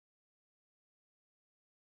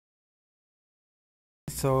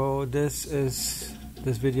So this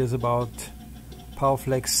video is about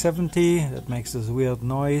Powerflex 70 that makes this weird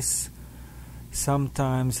noise.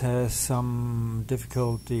 Sometimes has some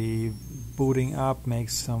difficulty booting up,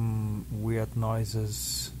 makes some weird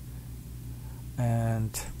noises,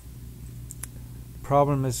 and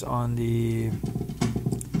problem is on the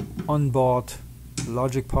onboard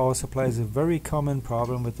logic power supply. Is a very common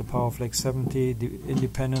problem with the Powerflex 70,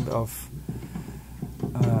 independent of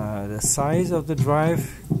the size of the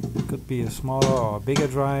drive. It could be a smaller or a bigger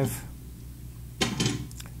drive.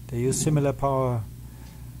 They use similar power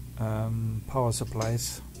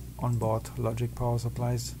supplies, onboard logic power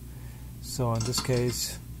supplies. So in this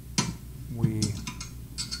case we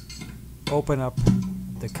open up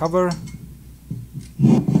the cover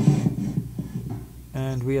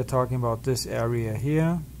and we are talking about this area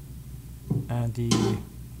here and the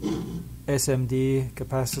SMD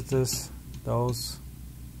capacitors. Those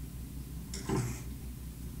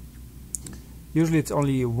usually it's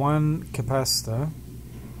only one capacitor,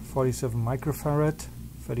 47 microfarad,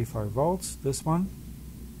 35 volts, this one,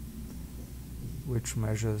 which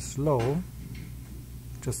measures low,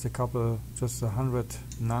 just 100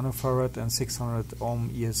 nanofarad and 600 ohm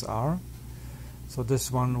ESR. So this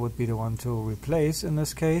one would be the one to replace in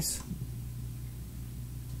this case.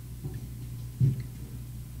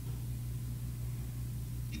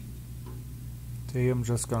 So here I'm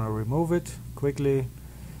just gonna remove it quickly.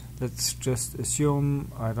 Let's just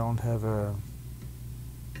assume I don't have a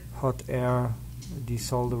hot air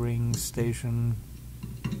desoldering station.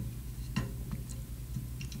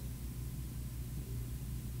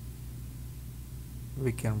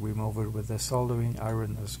 We can remove it with a soldering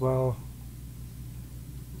iron as well.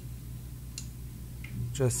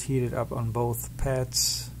 Just heat it up on both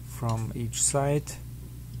pads from each side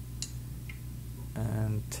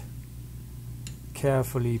and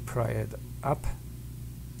carefully pry it up.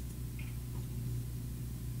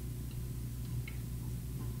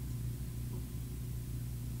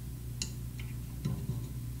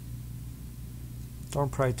 Don't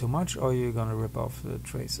pry too much or you're gonna rip off the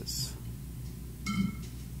traces.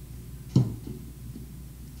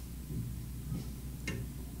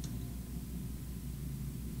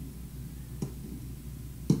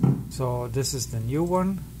 So this is the new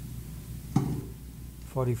one,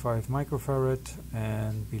 45 microfarad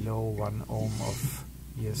and below 1 ohm of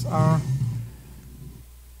ESR.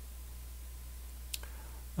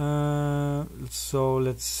 So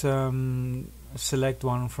let's select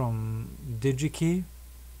one from DigiKey.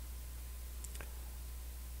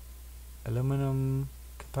 Aluminum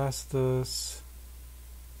capacitors,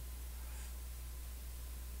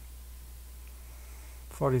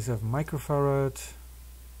 47 microfarad.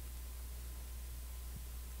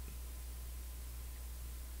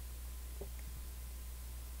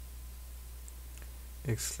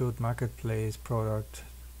 Exclude marketplace product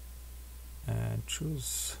and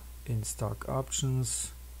choose in stock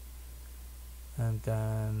options, and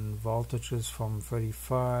then voltages from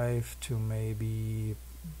 35 to maybe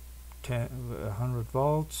 100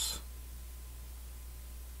 volts.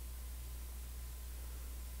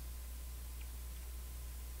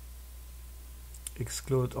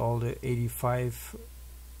 Exclude all the 85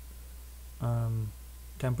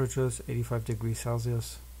 temperatures, 85 degrees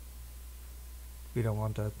Celsius. We don't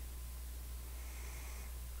want that.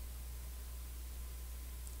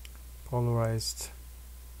 Polarized,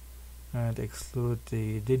 and exclude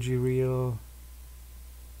the DigiReel.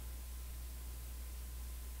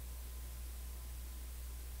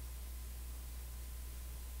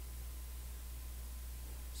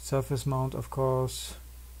 Surface mount, of course.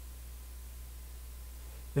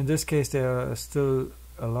 In this case there are still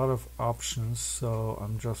a lot of options, so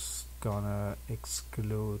I'm just gonna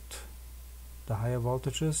exclude the higher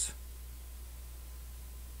voltages.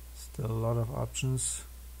 Still a lot of options.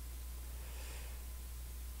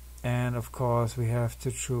 And of course we have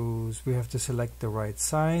to select the right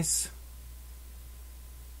size.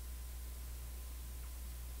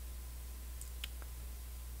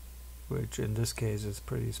 Which in this case is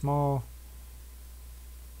pretty small.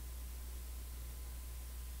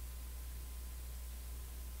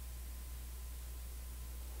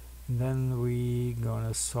 And then we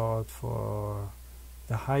gonna sort for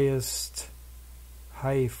the highest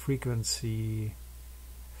high frequency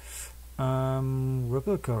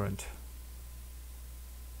ripple current,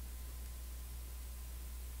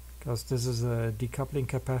 because this is a decoupling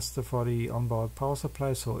capacitor for the onboard power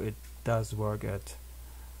supply, so it does work at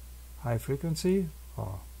high frequency,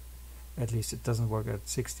 or at least it doesn't work at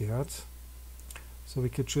 60 Hertz. So we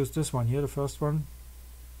could choose this one here, the first one.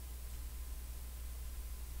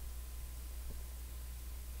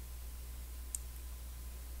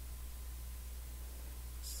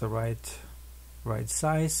 the right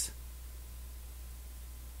size.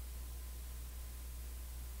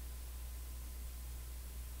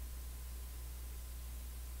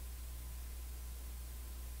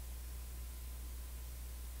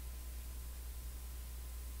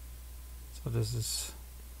 So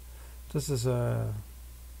this is a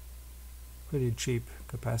pretty cheap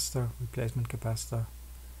capacitor, replacement capacitor.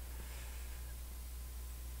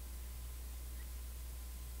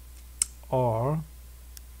 Or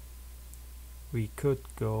we could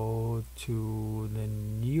go to the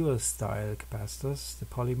newer style capacitors, the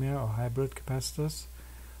polymer or hybrid capacitors.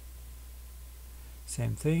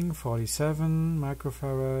 Same thing, 47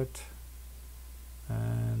 microfarad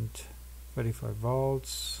and 35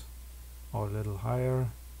 volts or a little higher.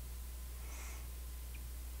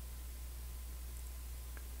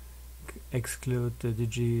 Exclude the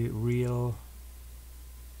digi-real,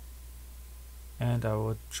 and I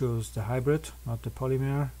would choose the hybrid, not the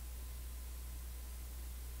polymer.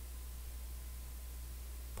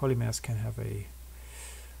 Polymers can have a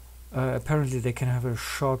apparently they can have a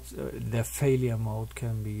short, their failure mode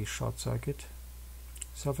can be short circuit.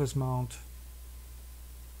 Surface mount,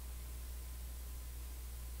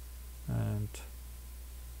 and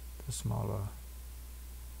the smaller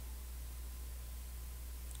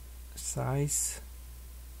size,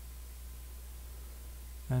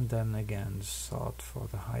 and then again sort for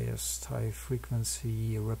the highest high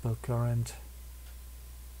frequency ripple current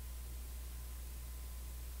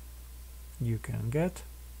you can get.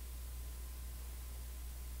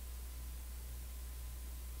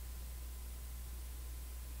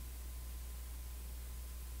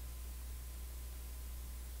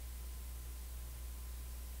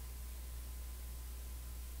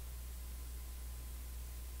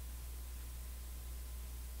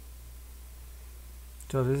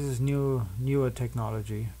 So this is newer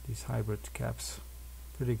technology, these hybrid caps.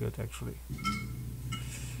 Pretty good actually.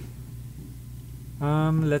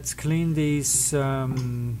 Let's clean these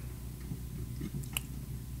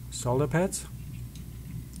solder pads.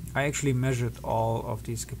 I actually measured all of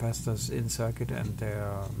these capacitors in circuit and they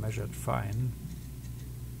are measured fine.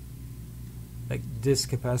 Like this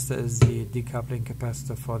capacitor is the decoupling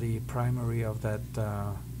capacitor for the primary of that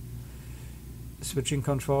switching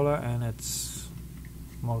controller, and it's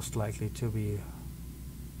most likely to be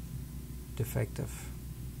defective.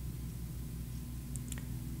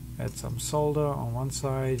 Add some solder on one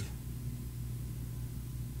side,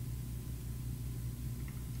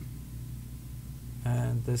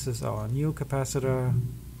 and this is our new capacitor.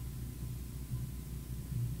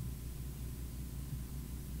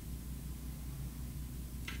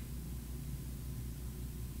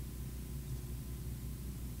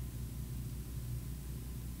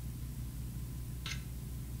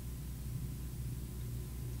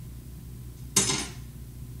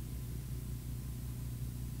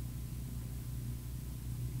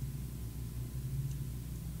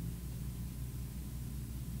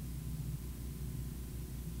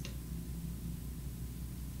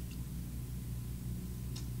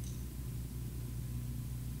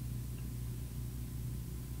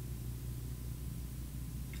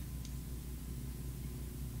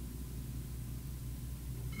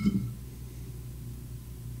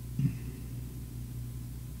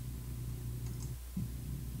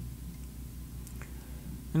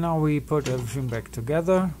 And now we put everything back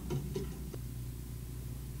together.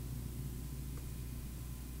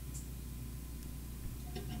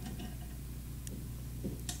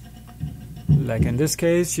 Like in this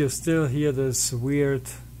case, you still hear this weird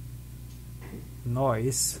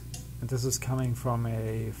noise, and this is coming from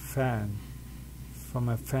a fan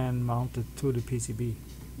mounted to the PCB.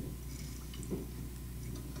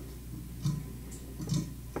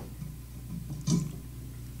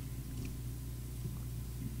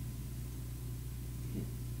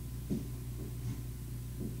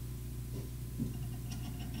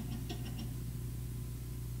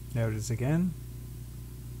 There it is again.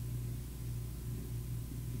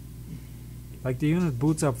 Like the unit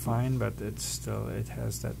boots up fine, but it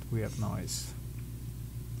has that weird noise.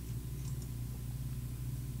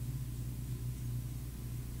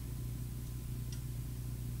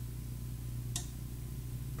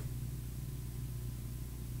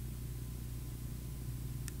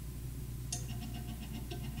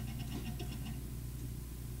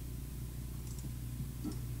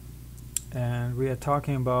 And we are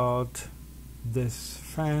talking about this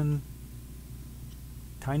fan,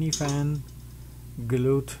 tiny fan,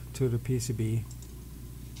 glued to the PCB.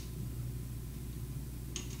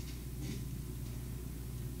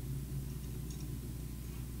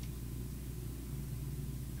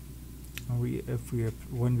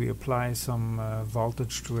 when we apply some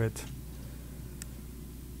voltage to it.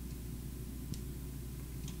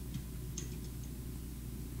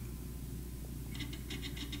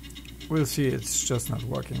 We'll see, it's just not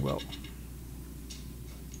working well.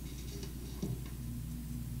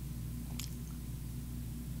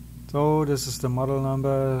 So this is the model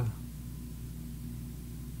number.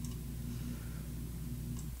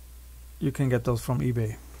 You can get those from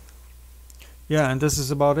eBay. Yeah, and this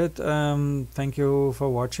is about it. Thank you for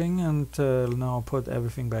watching, and now put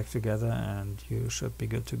everything back together and you should be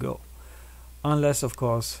good to go. Unless, of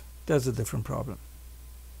course, there's a different problem.